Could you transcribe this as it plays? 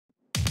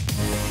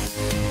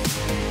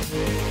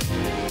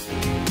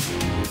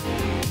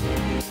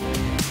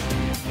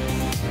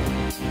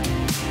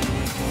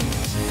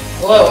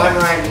Hello, I'm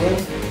Ryan Blum.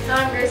 And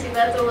I'm Gracie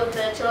Bethel with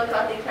the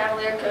Chillicothe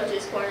Cavalier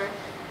Coaches Corner.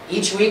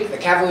 Each week, the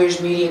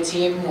Cavaliers media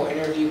team will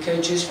interview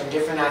coaches from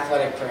different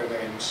athletic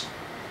programs.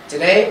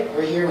 Today,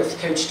 we're here with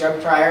Coach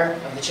Pryor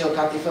of the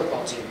Chillicothe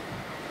football team.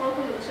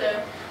 Welcome to the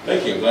show.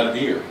 Thank you. I'm glad to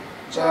be here.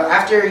 So,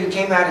 after you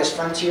came out as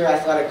Frontier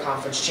Athletic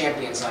Conference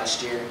champions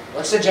last year,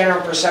 what's the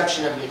general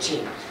perception of your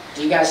team?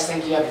 Do you guys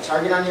think you have a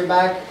target on your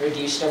back, or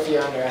do you still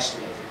feel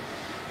underestimated?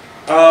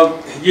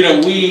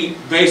 We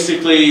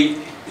basically,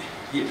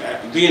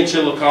 being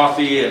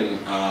Chillicothe and,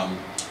 a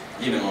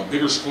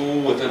bigger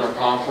school within our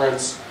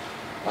conference,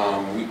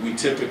 we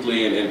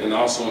typically, and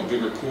also a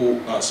bigger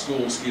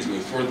school,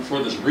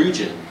 for this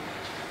region,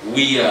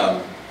 we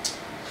always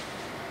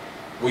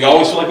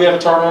feel like we have a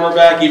target on our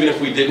back, even if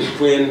we didn't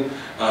win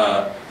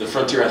the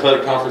Frontier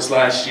Athletic Conference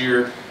last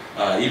year.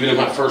 Even in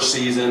my first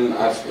season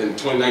in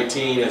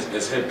 2019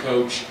 as head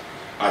coach,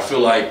 I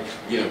feel like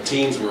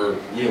teams were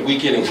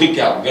week in and week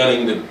out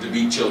gunning to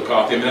beat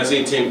Chillicothe. I mean, that's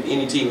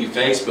any team you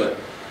face, but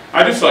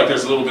I do feel like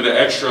there's a little bit of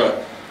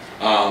extra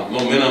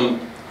momentum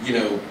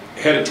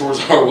headed towards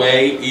our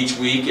way each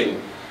week,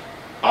 and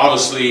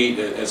obviously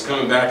as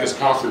coming back as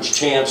conference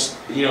champs,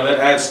 that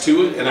adds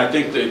to it. And I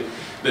think that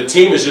the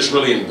team has just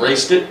really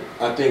embraced it.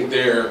 I think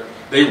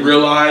they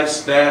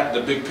realize that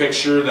the big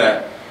picture,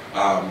 that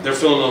they're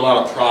feeling a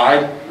lot of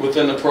pride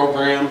within the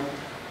program,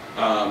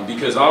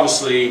 because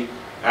obviously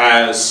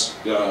as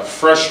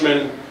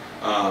freshmen,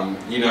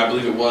 I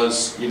believe it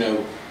was,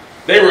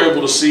 they were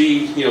able to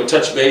see,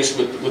 touch base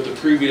with the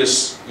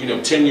previous,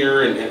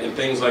 tenure and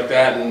things like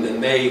that,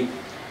 and they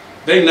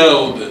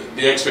know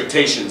the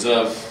expectations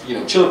of,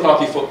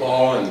 Chillicothe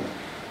football, and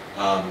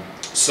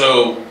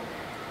so,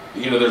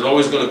 there's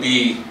always going to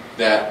be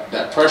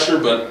that pressure,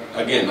 but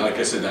again, like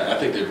I said, I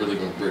think they've really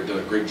done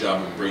a great job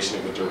of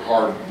embracing it with their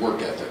hard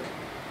work ethic.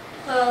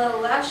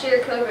 Last year,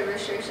 COVID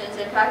restrictions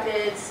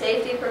impacted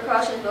safety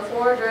precautions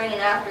before, during,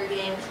 and after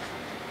games.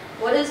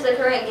 What is the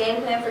current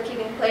game plan for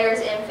keeping players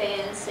and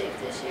fans safe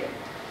this year?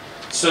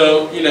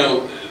 So,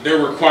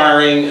 they're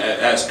requiring,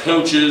 as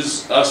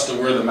coaches, us to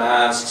wear the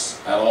masks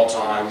at all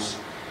times.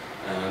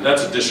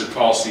 That's a district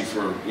policy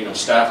for,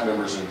 staff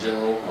members in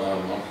general.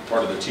 I'm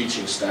part of the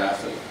teaching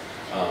staff, and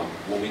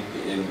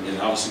and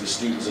obviously the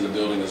students in the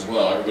building as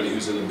well. Everybody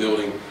who's in the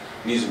building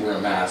needs to wear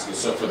a mask. And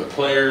so for the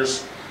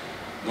players,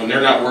 when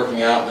they're not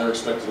working out, they're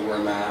expected to wear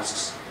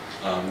masks.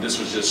 This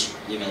was just,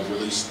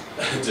 released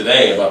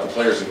today about the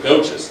players and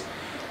coaches.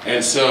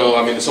 And so,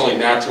 I mean, it's only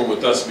natural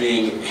with us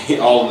being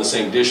all in the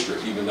same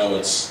district, even though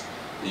it's,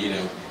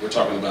 we're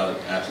talking about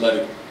an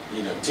athletic,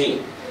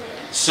 team.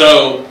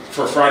 So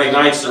for Friday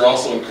nights, they're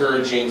also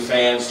encouraging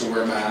fans to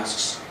wear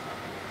masks.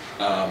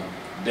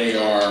 They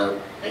are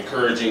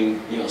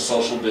encouraging,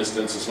 social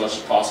distance as much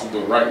as possible.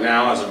 But right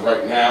now, as of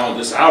right now,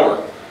 this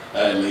hour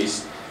at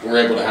least, we're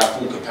able to have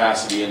full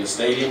capacity in the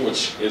stadium,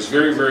 which is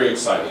very, very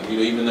exciting.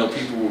 Even though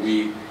people will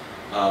be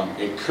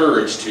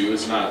encouraged to,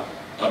 it's not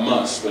a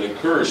must, but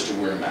encouraged to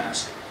wear a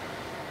mask.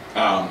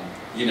 The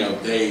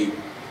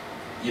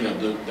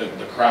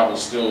crowd will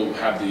still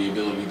have the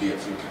ability to be at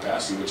full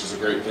capacity, which is a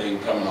great thing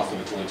coming off of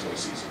the 2020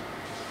 season.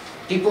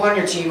 People on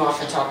your team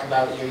often talk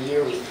about your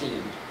yearly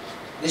theme.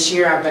 This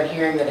year, I've been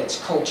hearing that it's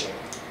culture.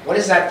 What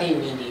does that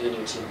theme mean to you and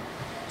your team?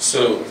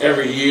 So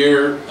every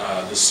year,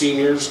 the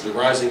seniors, the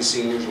rising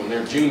seniors, when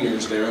they're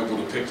juniors, they're able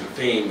to pick the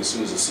theme as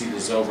soon as the season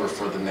is over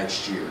for the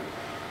next year.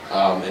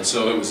 And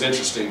so it was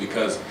interesting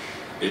because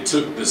it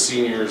took the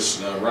seniors,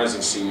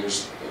 rising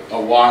seniors,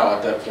 a while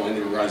at that point,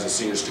 they were rising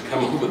seniors, to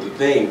come up with the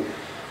theme.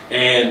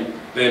 And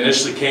they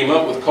initially came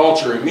up with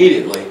culture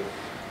immediately,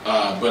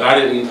 but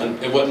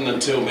it wasn't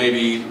until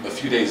maybe a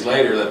few days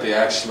later that they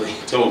actually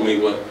told me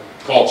what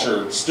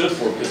culture stood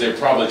for, because they're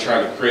probably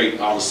trying to create,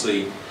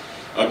 obviously,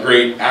 a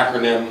great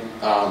acronym,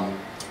 a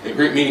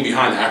great meaning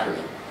behind the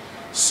acronym.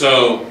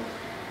 So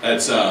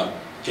it's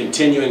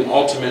continuing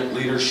ultimate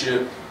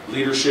leadership,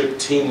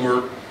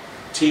 teamwork,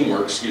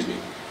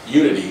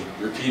 unity,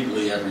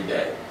 repeatedly every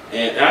day.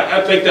 And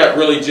I think that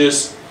really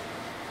just,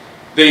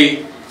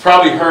 they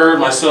probably heard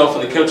myself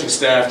and the coaching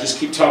staff just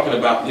keep talking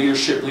about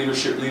leadership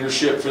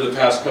for the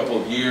past couple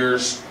of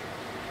years.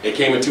 It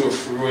came into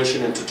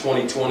fruition into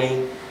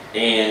 2020,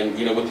 and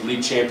with the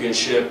league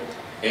championship,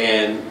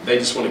 and they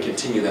just want to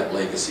continue that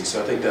legacy.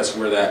 So I think that's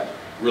where that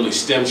really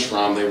stems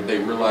from. They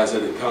realize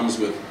that it comes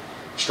with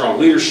strong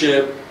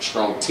leadership,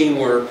 strong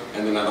teamwork,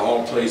 and then that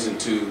all plays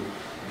into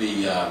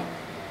the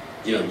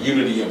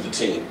unity of the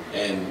team,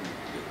 and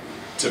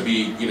to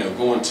be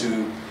going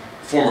to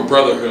form a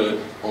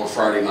brotherhood on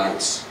Friday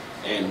nights,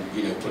 and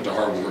put the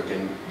hard work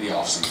in the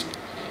off season.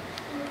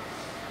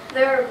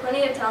 There are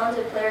plenty of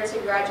talented players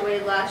who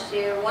graduated last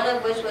year, one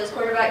of which was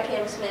quarterback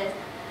Cam Smith.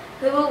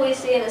 Who will we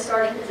see in the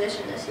starting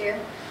position this year?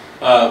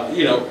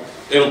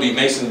 It'll be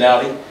Mason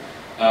Dowdy.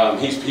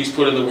 He's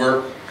put in the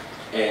work,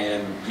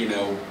 and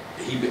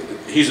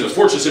he's in a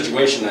fortunate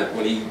situation that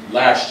when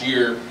last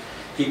year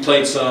he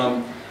played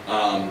some,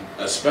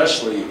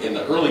 especially in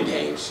the early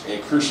games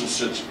in crucial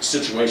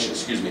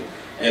situations.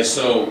 And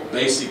so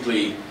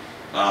basically,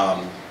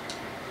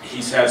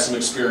 he's had some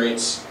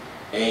experience,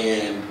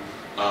 and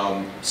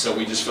so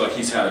we just feel like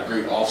he's had a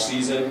great off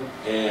season,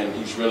 and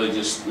he's really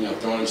just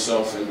thrown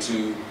himself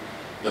into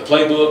the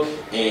playbook,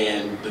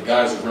 and the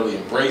guys have really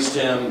embraced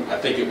him. I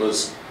think it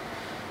was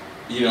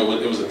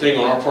it was a thing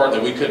on our part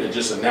that we couldn't have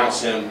just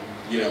announced him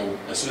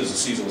as soon as the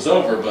season was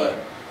over, but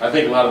I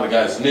think a lot of the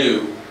guys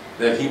knew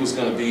that he was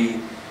going to be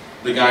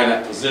the guy in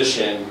that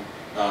position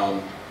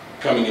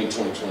coming in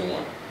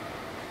 2021.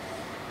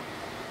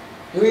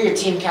 Who are your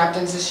team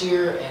captains this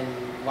year, and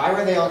why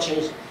were they all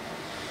chosen?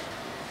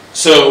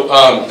 So,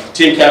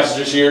 team captains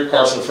this year: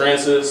 Carson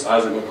Francis,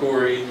 Isaac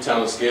McCory,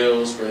 Talon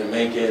Scales, Brandon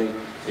Mankin,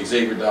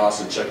 Xzavier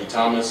Dawson, Chucky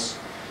Thomas.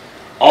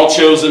 All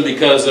chosen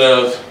because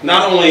of,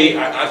 not only,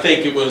 I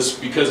think it was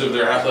because of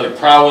their athletic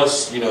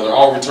prowess. They're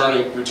all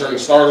returning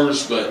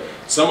starters, but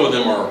some of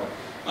them are,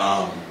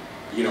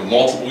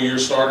 multiple year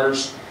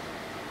starters.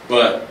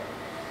 But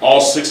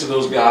all 6 of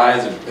those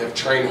guys have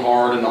trained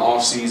hard in the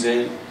off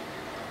season.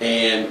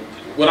 And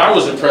what I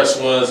was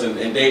impressed was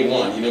in day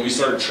one, we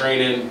started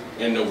training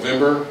in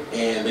November,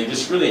 and they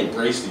just really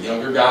embraced the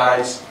younger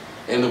guys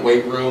in the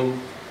weight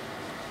room.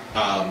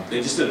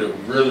 They just did a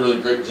really,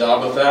 really great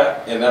job with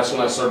that, and that's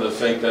when I started to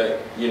think that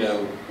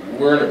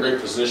we're in a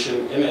great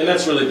position, and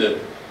that's really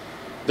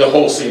the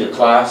whole senior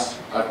class.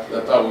 I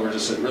thought we were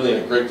just really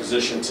in a great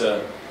position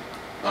to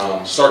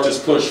start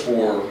this push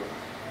for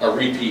a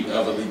repeat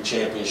of a league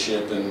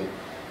championship and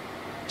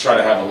try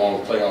to have a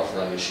long playoff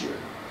run this year.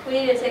 We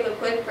need to take a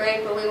quick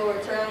break, but we will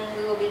return.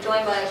 We will be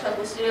joined by a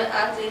couple student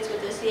athletes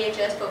with the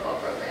CHS football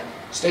program.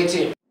 Stay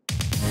tuned.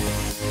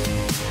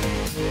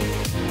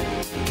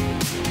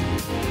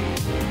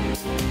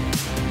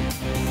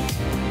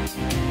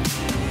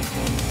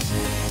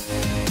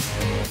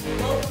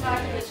 Welcome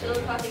back to the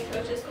Chillicothe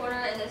Coaches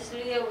Corner. In the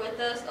studio with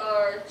us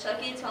are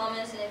Chucky,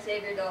 Thomas, and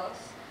Xzavier Dawes.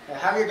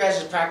 How have your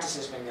guys'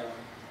 practices been going?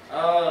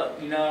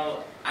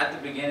 At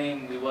the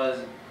beginning we was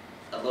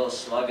a little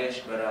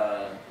sluggish,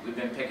 but we've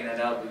been picking it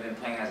up. We've been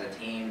playing as a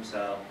team,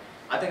 so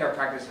I think our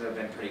practices have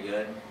been pretty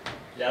good.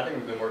 Yeah, I think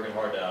we've been working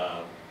hard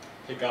to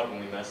pick up when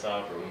we mess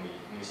up, or when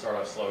we start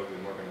off slow. We've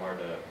been working hard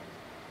to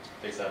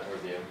fix that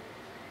towards the end.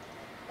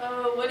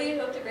 What do you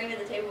hope to bring to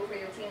the table for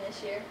your team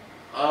this year?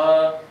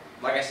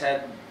 Like I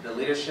said, the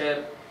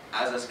leadership,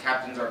 as us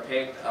captains are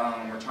picked,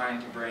 we're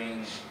trying to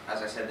bring,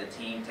 as I said, the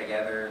team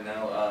together.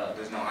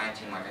 There's no I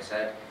team, like I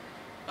said.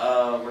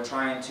 We're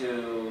trying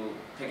to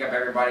pick up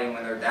everybody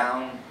when they're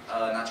down,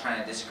 not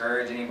trying to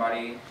discourage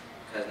anybody,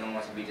 because no one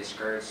wants to be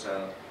discouraged,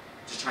 so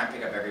just trying to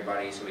pick up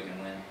everybody so we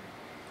can win.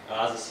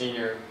 As a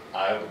senior,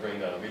 I hope to bring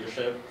the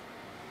leadership,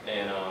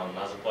 and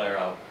as a player,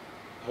 I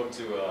look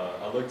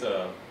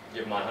to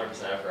give my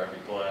 100% effort every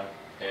play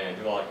and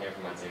do all I can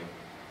for my team.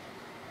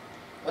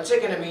 What's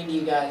it going to mean to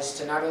you guys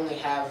to not only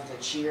have the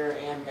cheer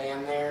and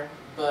band there,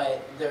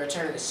 but the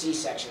return of the C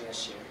section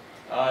this year?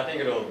 I think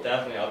it'll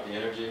definitely up the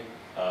energy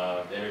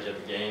of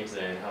the games,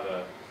 and have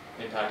an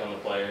impact on the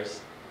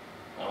players.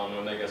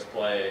 It'll make us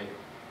play.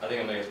 I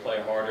think it'll make us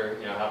play harder.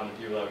 Having the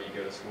people that we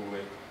go to school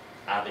with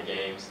at the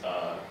games,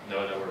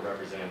 knowing that we're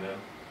representing them.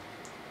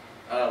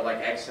 Like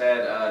X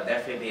said,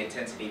 definitely the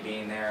intensity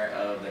being there,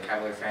 of the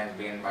Cavalier fans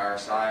being by our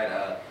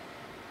side,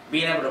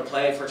 being able to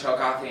play for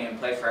Chillicothe and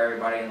play for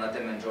everybody and let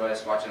them enjoy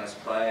us watching us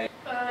play.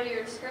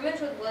 Your scrimmage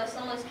with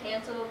Westland was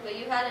canceled, but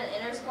you had an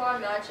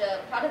inter-squad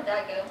matchup. How did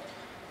that go?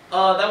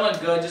 That went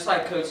good. Just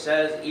like Coach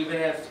says, even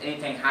if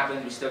anything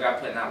happens, we still got to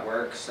put in that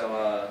work.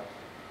 So,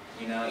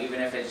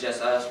 even if it's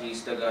just us, we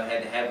still go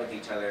head-to-head with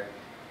each other.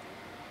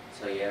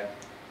 So, yeah.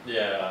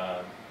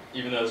 Yeah,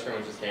 even though the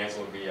scrimmage was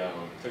canceled, we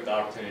took the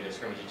opportunity to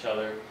scrimmage each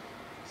other.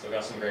 So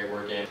got some great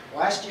work in.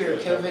 Last year,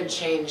 COVID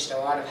changed a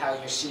lot of how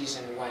your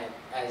season went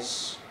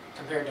as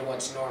compared to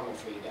what's normal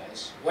for you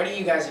guys. What are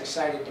you guys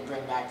excited to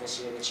bring back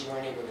this year that you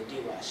weren't able to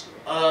do last year?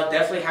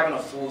 Definitely having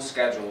a full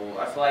schedule.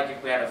 I feel like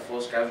if we had a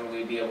full schedule,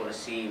 we'd be able to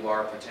see what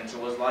our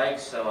potential was like.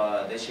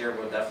 So this year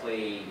we'll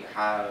definitely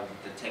have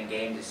the 10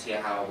 games to see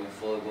how we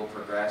fully will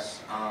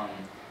progress.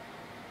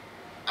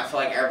 I feel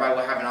like everybody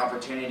will have an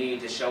opportunity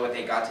to show what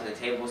they got to the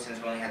table. Since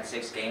we only had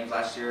 6 games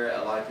last year,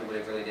 a lot of people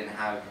really didn't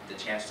have the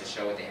chance to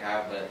show what they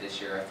have, but this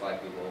year I feel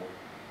like we will.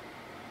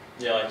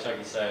 Yeah, like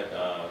Chucky said,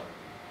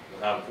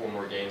 we'll have 4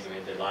 more games than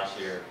we did last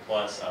year,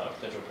 plus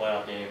potential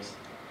playoff games.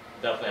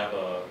 Definitely have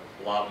a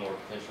lot more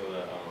potential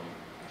to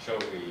show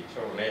what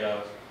we're made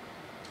of,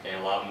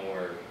 and a lot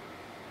more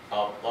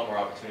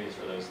opportunities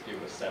for those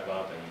people to step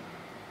up and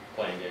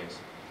play in games.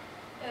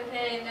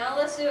 Okay, now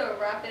let's do a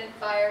rapid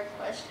fire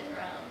question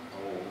round.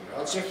 Oh,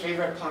 What's your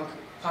favorite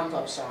pump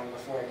up song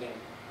before a game?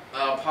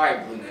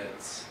 probably Blue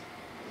Notes.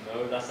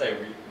 No, that's a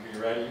be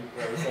ready.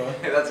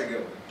 That's a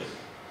good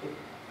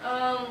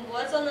one.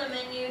 What's on the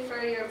menu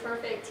for your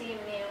perfect team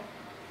meal?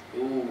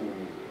 Ooh.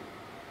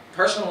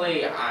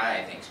 Personally,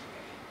 I think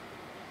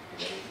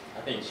spaghetti.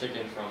 I think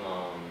chicken from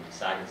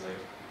Sack & Save.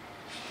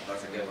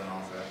 That's a good one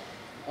also.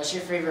 What's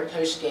your favorite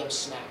post-game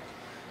snack?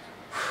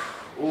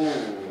 Ooh.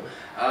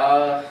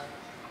 I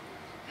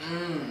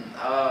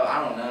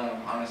don't know,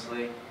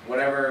 honestly.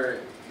 Whatever's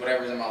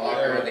in my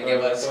locker that they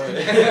give us.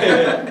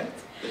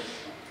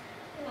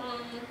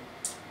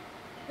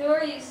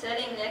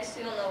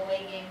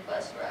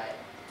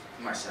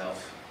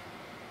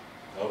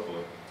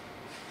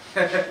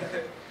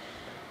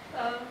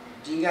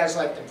 Do you guys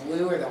like the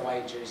blue or the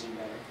white jersey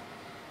better?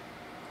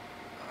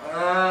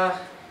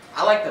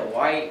 I like the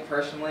white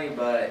personally,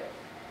 but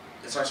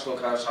it's our school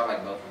color, so I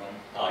like both of them.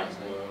 I like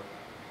blue.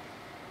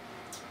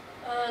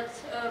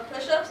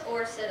 Push-ups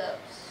or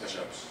sit-ups?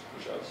 Push-ups.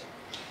 Push-ups.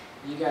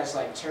 You guys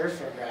like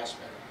turf or grass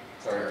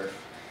better? Turf.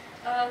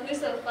 Who's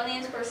the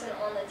funniest person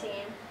on the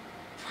team?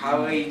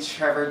 Probably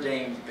Trevor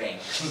James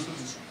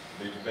Banks.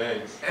 Big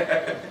bangs.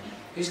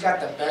 Who's got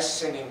the best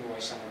singing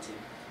voice on the team?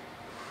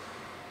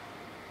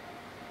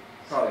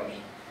 Probably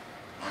me,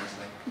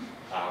 honestly.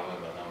 I don't know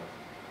about that one.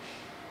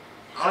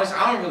 Honestly,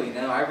 I don't really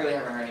know. I really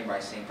haven't heard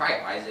anybody sing. Probably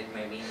Isaac,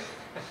 maybe.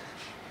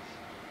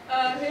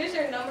 Who's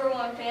your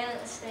 #1 fan in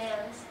the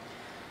stands?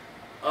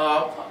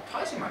 I'll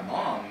probably say my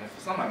mom. If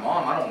it's not my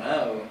mom, I don't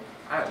know.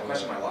 I have to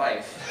question my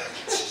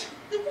life.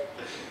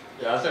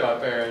 Yeah, I'll say my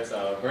parents.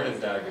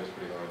 Brennan's dad goes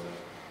pretty hard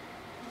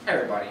though.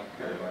 Everybody.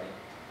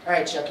 All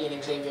right, Chucky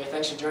and Xzavier,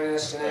 thanks for joining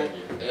us tonight.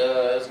 Thank you.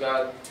 It's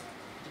got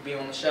to be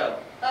on the show.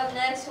 Up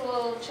next,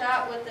 we'll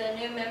chat with a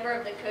new member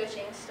of the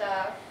coaching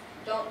staff.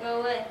 Don't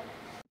go away.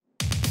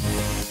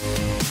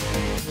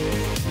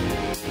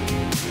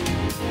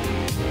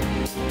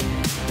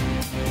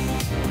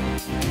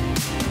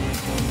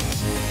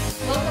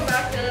 Welcome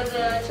back to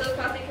the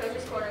Chillicothe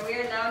Coaches Corner. We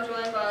are now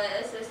joined by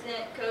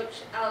Assistant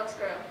Coach Alex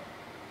Groh.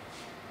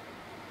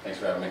 Thanks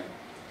for having me.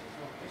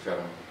 Thanks for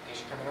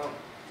coming on.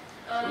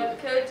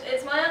 Coach,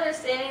 it's my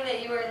understanding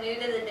that you are new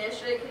to the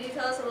district. Could you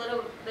tell us a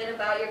little bit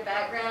about your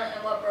background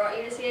and what brought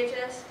you to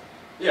CHS?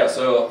 Yeah,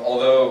 so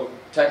although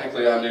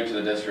technically I'm new to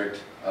the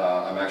district,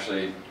 I'm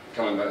actually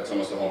coming back. It's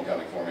almost a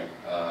homecoming for me.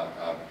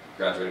 I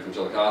graduated from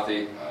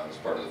Chillicothe. I was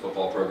part of the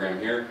football program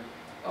here.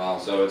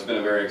 So it's been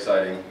a very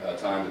exciting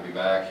time to be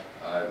back.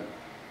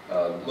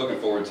 I'm looking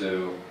forward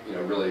to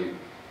really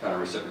kind of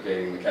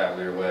reciprocating the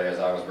Cavalier way as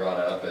I was brought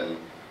up, and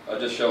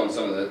just showing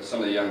some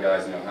of the young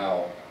guys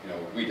how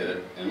we did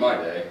it in my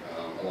day,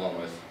 along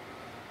with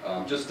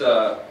just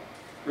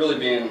really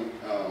being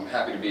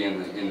happy to be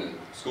in the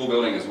school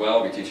building as well.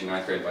 I'll be teaching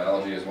 9th grade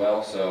biology as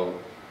well, so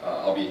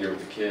I'll be here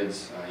with the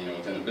kids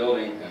within the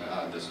building, and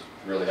I'm just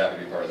really happy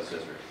to be part of this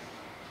district.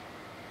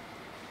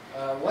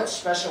 What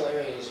special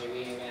areas are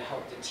you going to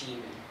help the team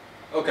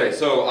in? Okay,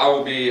 so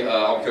I'll be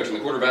coaching the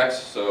quarterbacks.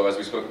 So as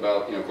we spoke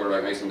about,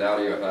 quarterback Mason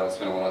Dowdy, I've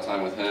spent a lot of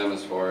time with him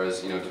as far as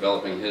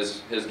developing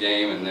his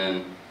game, and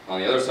then on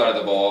the other side of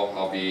the ball,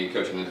 I'll be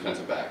coaching the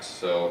defensive backs.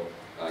 So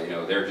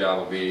their job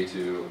will be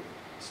to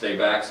stay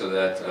back so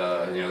that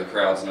the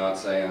crowd's not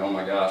saying, "Oh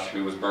my gosh,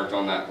 who was burnt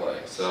on that play?"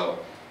 So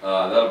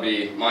that'll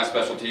be my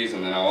specialties,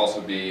 and then I'll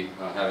also be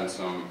having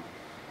some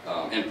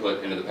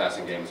input into the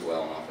passing game as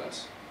well on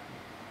offense.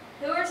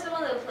 Who are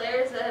some of the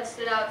players that have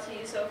stood out to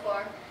you so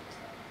far?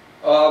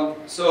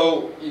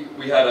 So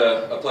we had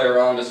a player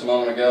on just a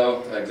moment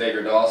ago,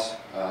 Xzavier.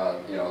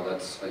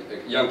 That's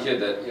a young kid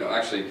that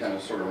actually kind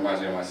of sort of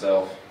reminds me of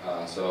myself.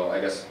 So I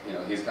guess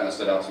he's kind of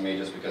stood out to me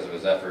just because of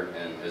his effort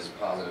and his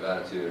positive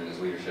attitude and his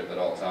leadership at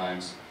all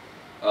times.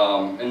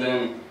 And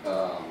then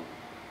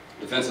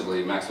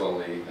defensively, Maxwell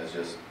Lee has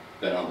just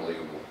been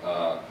unbelievable.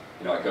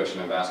 I coached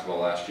him in basketball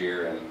last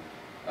year, and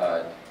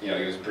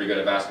he was pretty good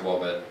at basketball,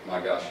 but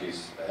my gosh,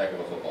 he's a heck of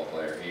a football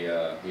player.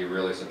 He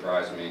really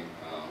surprised me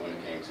when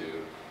it came to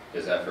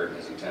his effort and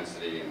his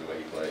intensity and the way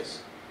he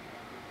plays.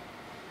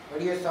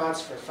 What are your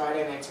thoughts for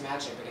Friday night's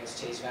matchup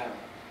against Taze Valley?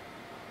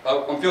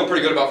 I'm feeling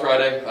pretty good about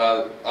Friday.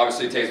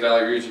 Obviously, Taze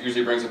Valley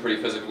usually brings a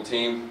pretty physical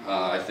team.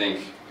 I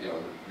think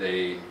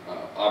they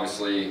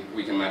obviously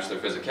we can match their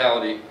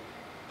physicality,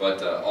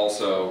 but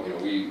also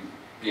we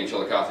being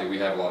Chillicothe, we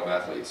have a lot of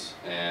athletes,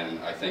 and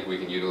I think we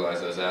can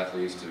utilize those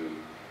athletes to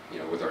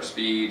with our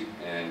speed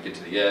and get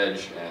to the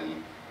edge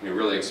and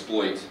really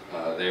exploit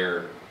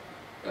their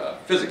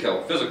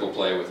physical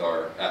play with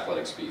our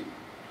athletic speed.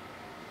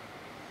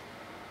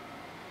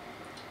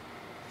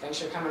 Thanks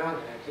for coming on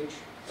tonight, Coach.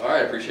 All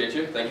right, appreciate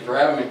you. Thank you for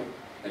having me.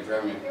 Thank you for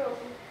having me. You're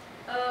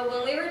welcome.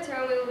 When we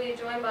return, we will be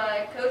joined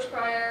by Coach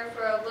Pryor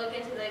for a look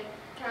into the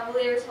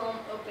Cavaliers' home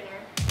opener.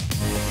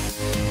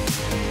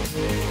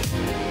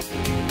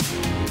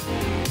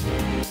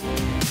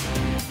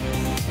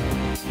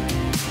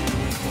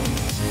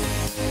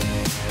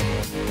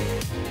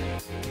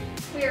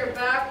 We are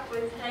back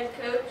with head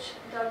coach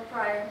Doug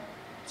Pryor.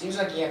 Seems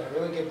like you have a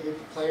really good group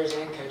of players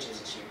and coaches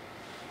this year.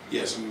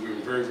 Yes, we were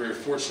very, very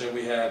fortunate.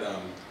 We had,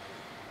 and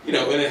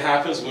it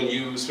happens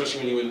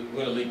especially when you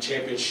win a league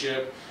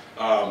championship,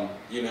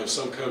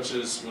 some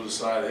coaches will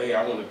decide, hey,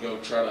 I want to go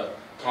try to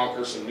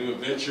conquer some new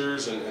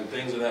adventures and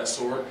things of that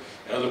sort.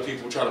 And other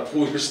people try to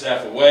pull your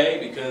staff away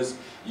because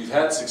you've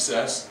had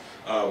success.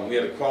 We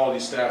had a quality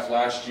staff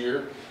last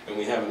year, and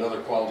we have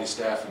another quality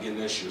staff again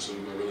this year, so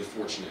we were really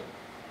fortunate.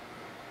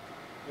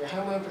 Your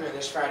home opener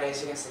this Friday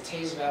is against the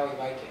Taze Valley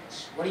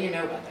Vikings. What do you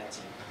know about that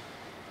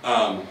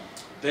team?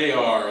 They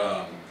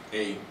are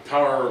a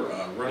power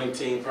running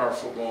team, power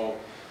football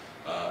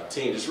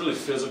team, just really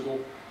physical,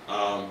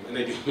 and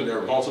they do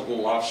their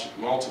multiple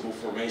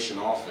formation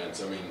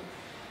offense. I mean,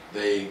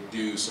 they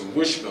do some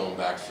wishbone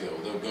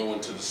backfield. They'll go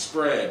into the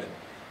spread.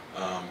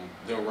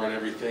 They'll run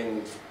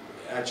everything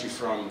at you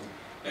from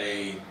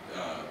a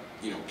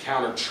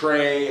counter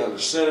tray under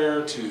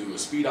center to a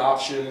speed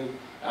option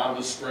out of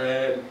the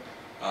spread.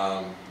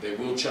 They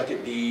will chuck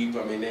it deep.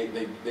 I mean,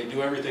 they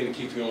do everything to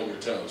keep you on your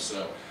toes.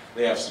 So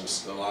they have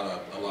a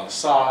lot of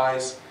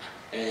size,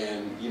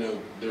 and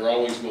they're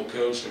always well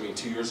coached. I mean,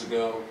 2 years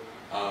ago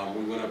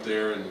we went up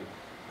there, and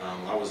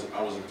I was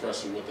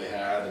impressed with what they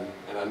had,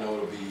 and I know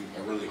it'll be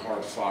a really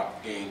hard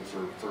fought game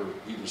for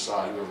either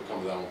side, whoever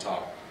comes out on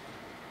top.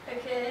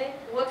 Okay,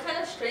 what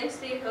kind of strengths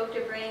do you hope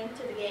to bring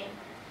to the game?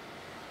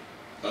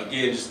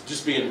 Again,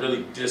 just being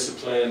really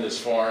disciplined as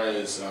far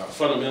as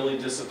fundamentally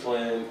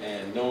disciplined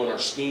and knowing our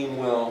scheme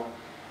well.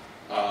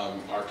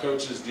 Our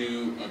coaches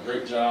do a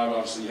great job.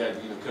 Obviously, you had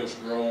Coach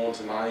Grow on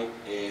tonight,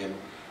 and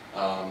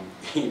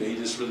he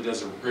just really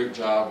does a great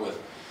job with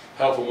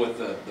helping with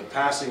the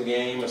passing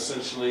game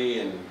essentially,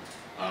 and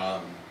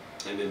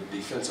then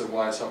defensive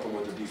wise, helping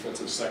with the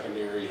defensive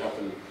secondary,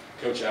 helping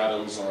Coach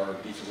Adams, our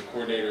defensive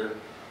coordinator.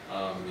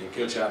 And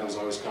Coach Adams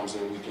always comes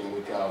in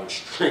week out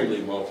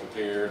extremely well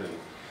prepared, and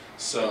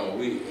so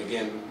we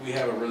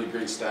have a really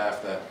great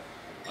staff that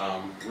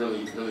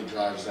really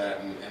drives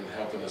that and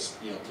helping us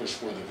push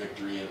for the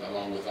victory, and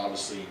along with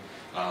obviously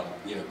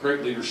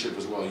great leadership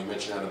as well. You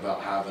mentioned that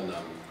about having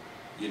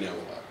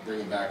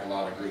bringing back a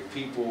lot of great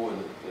people,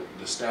 and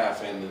the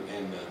staff and the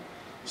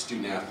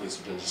student athletes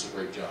have done just a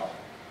great job.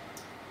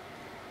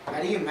 How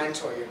do you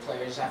mentor your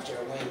players after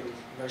a win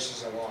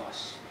versus a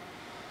loss?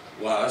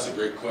 Wow, that's a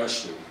great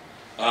question.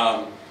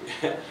 I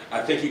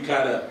think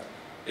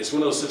it's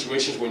one of those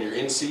situations when you're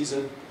in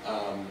season,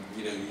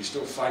 you're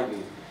still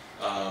fighting,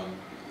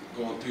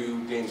 going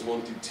through games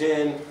 1 through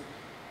 10.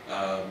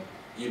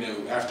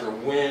 After a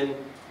win,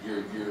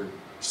 you're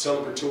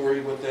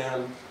celebratory with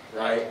them,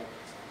 right?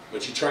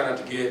 But you try not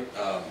to get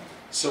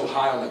so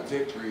high on the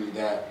victory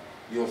that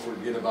you'll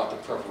forget about the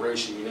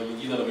preparation.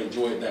 You let them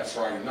enjoy it that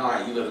Friday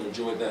night. You let them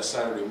enjoy it that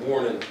Saturday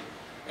morning.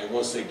 And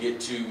once they get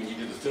to, when you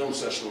do the film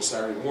session on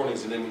Saturday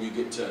mornings, and then when you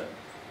get to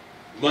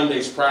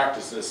Monday's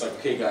practice, it's like,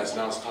 okay guys,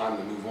 now it's time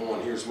to move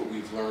on. Here's what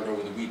we've learned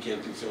over the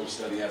weekend through film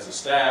study as a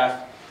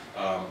staff.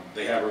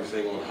 They have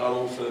everything on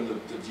huddle for them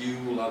to view.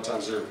 A lot of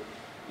times they're,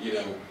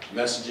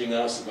 messaging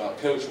us about,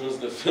 Coach, when's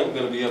the film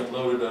going to be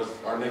uploaded of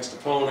our next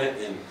opponent?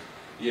 And,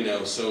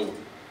 so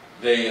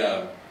they,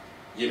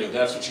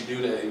 that's what you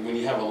do. When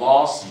you have a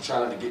loss, you try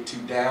not to get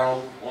too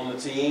down on the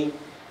team.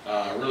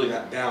 Really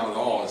not down at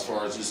all, as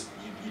far as just,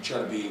 you try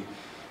to be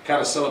kind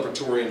of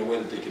celebratory in the way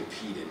that they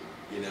competed.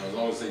 As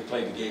long as they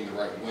played the game the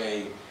right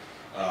way,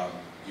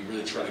 you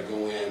really try to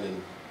go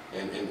in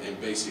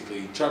and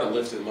basically try to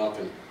lift them up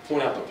and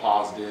point out the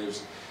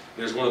positives.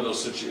 There's one of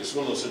those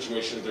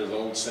situations. There's the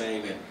old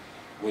saying that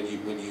when you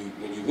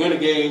win a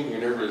game,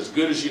 you're never as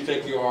good as you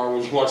think you are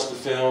when you watch the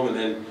film, and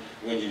then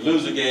when you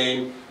lose a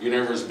game, you're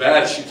never as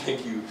bad as you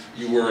think you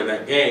were in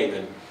that game.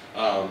 And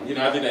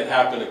I think that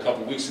happened a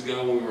couple weeks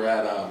ago when we were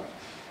at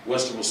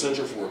Westerville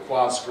Central for a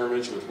quad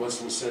scrimmage with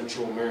Westerville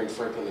Central, Marion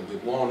Franklin, and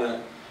Big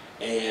Walnut.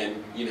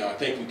 And I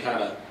think we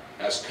kind of,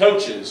 as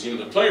coaches,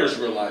 the players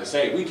realized,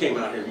 hey, we came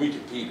out here and we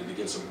competed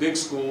against some big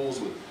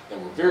schools that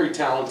were very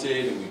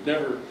talented, and we've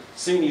never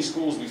seen these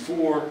schools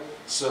before.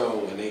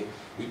 So,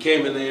 we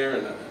came in there,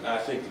 and I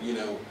think we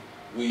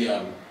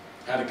had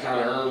to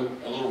kind of earn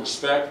a little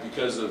respect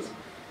because of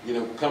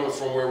coming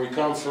from where we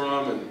come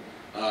from,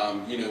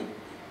 and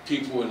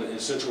people in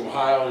Central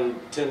Ohio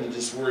tend to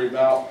just worry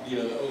about the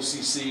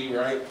OCC,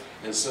 right?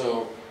 And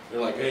so they're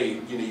like,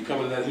 hey, you come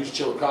into that huge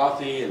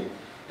Chillicothe,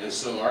 and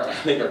so I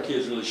think our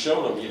kids really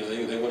showed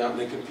them. They went out and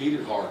they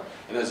competed hard.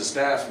 And as a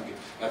staff,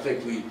 I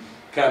think we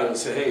kind of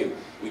said, hey,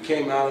 we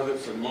came out of it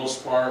for the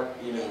most part,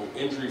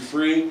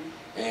 injury-free,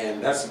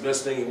 and that's the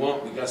best thing you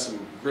want. We got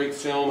some great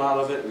film out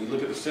of it. We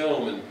look at the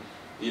film, and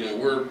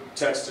we're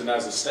texting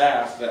as a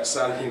staff that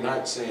Saturday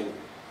night saying,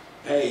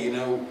 hey,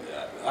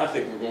 I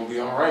think we're going to be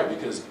all right,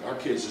 because our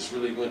kids just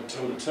really went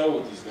toe-to-toe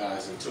with these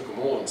guys and took them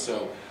on.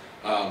 So,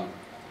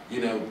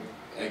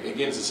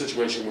 again, it's a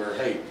situation where,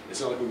 hey,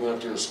 it's not like we went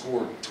up there and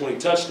scored 20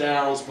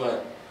 touchdowns,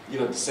 but,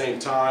 at the same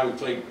time, we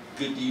played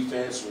good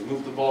defense. We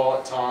moved the ball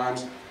at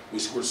times. We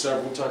scored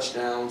several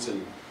touchdowns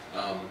and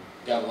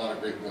got a lot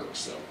of great work.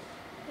 So.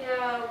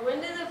 Yeah,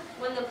 when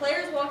the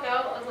players walk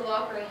out of the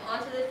locker room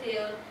onto the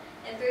field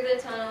and through the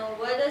tunnel,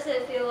 what does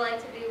it feel like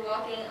to be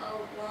walking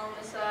along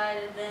the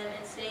side of them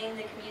and seeing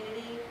the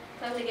community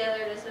come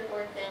together to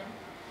support them?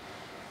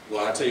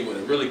 Well, I tell you what,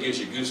 it really gives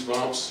you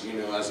goosebumps.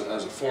 As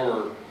a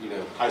former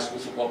high school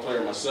football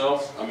player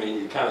myself, I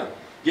mean, it kind of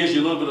gives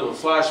you a little bit of a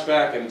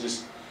flashback, and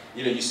just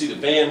you see the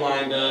band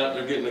lined up,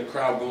 they're getting the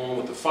crowd going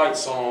with the fight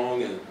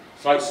song, and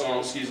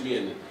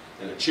the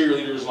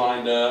cheerleaders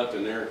lined up,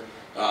 and they're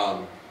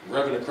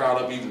revving the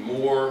crowd up even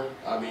more.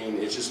 I mean,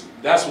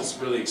 that's what's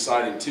really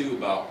exciting too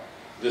about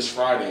this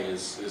Friday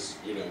is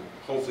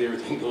hopefully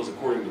everything goes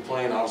according to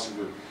plan.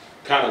 Obviously, we're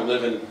kind of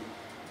living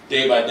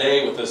day by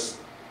day with this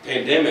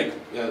pandemic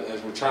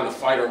as we're trying to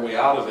fight our way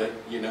out of it,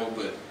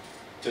 but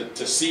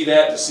to see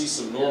that, to see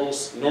some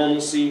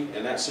normalcy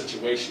in that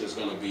situation is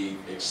going to be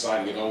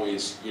exciting. It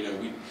always, you know,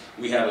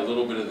 we had a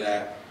little bit of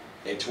that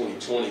in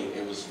 2020.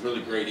 It was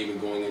really great even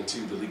going into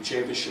the league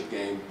championship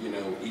game. You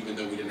know, even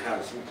though we didn't have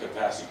a full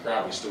capacity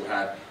crowd, we still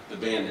had the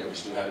band there. We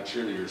still had the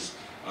cheerleaders.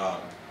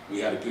 We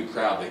had a good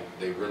crowd.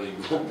 They really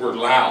were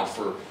loud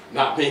for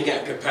not being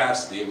at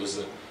capacity. It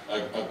was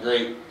a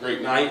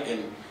great night,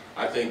 and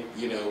I think,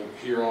 you know,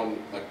 here on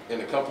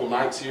in a couple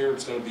nights here,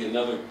 it's going to be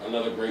another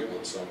great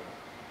one. So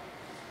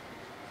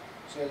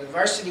the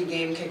varsity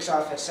game kicks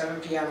off at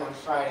 7 p.m. on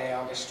Friday,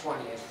 August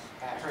 20th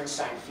at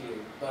Herrnstein Field.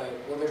 But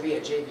will there be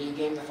a JV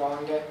game the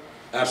following day?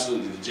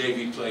 Absolutely. The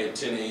JV play at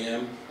 10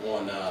 a.m.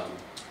 on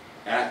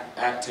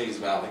at Tays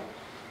Valley,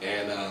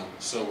 and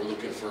so we're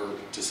looking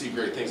to see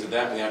great things at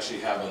that. We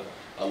actually have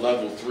a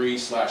level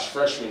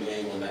 3/freshman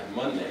game on that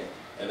Monday,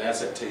 and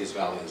that's at Tays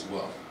Valley as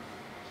well.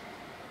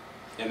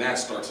 And that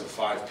starts at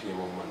 5 p.m.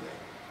 on Monday.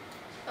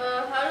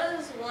 How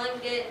does one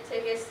get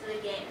tickets to the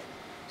game?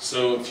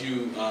 So if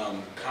you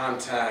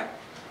contact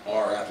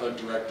our athletic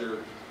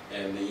director,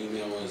 and the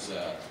email is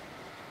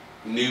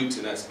Newt,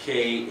 and that's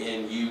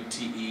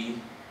KNUTE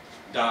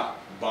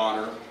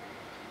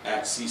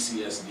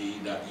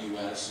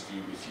 .bonner@ccsd.us.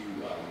 If you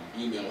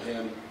email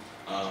him,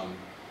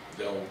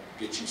 they'll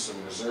get you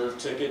some reserve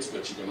tickets,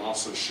 but you can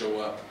also show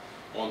up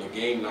on the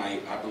game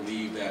night. I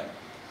believe that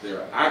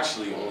they're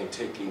actually only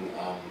taking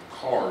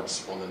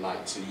cards on the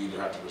night, so you either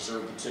have to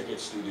reserve the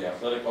tickets through the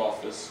athletic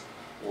office,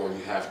 or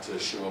you have to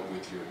show up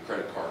with your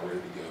credit card ready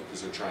to go,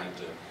 because they're trying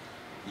to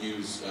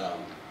use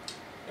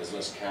as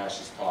less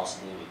cash as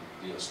possible to,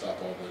 you know, stop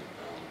all the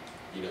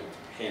you know,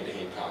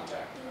 hand-to-hand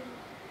contact.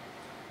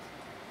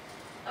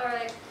 All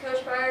right,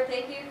 Coach Pryor,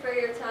 thank you for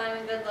your time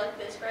and good luck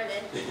this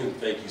Friday.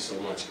 Thank you so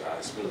much, guys.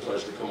 It's been a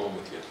pleasure to come on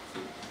with you.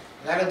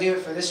 That'll do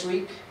it for this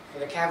week. For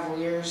the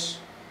Cavaliers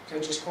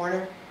Coach's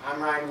Corner,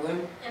 I'm Ryan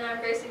Blum. And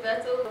I'm Gracie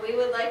Bethel. We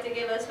would like to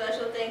give a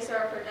special thanks to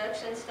our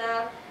production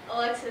staff,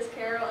 Alexis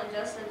Carroll and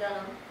Justin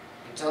Dunham.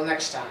 Until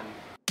next time.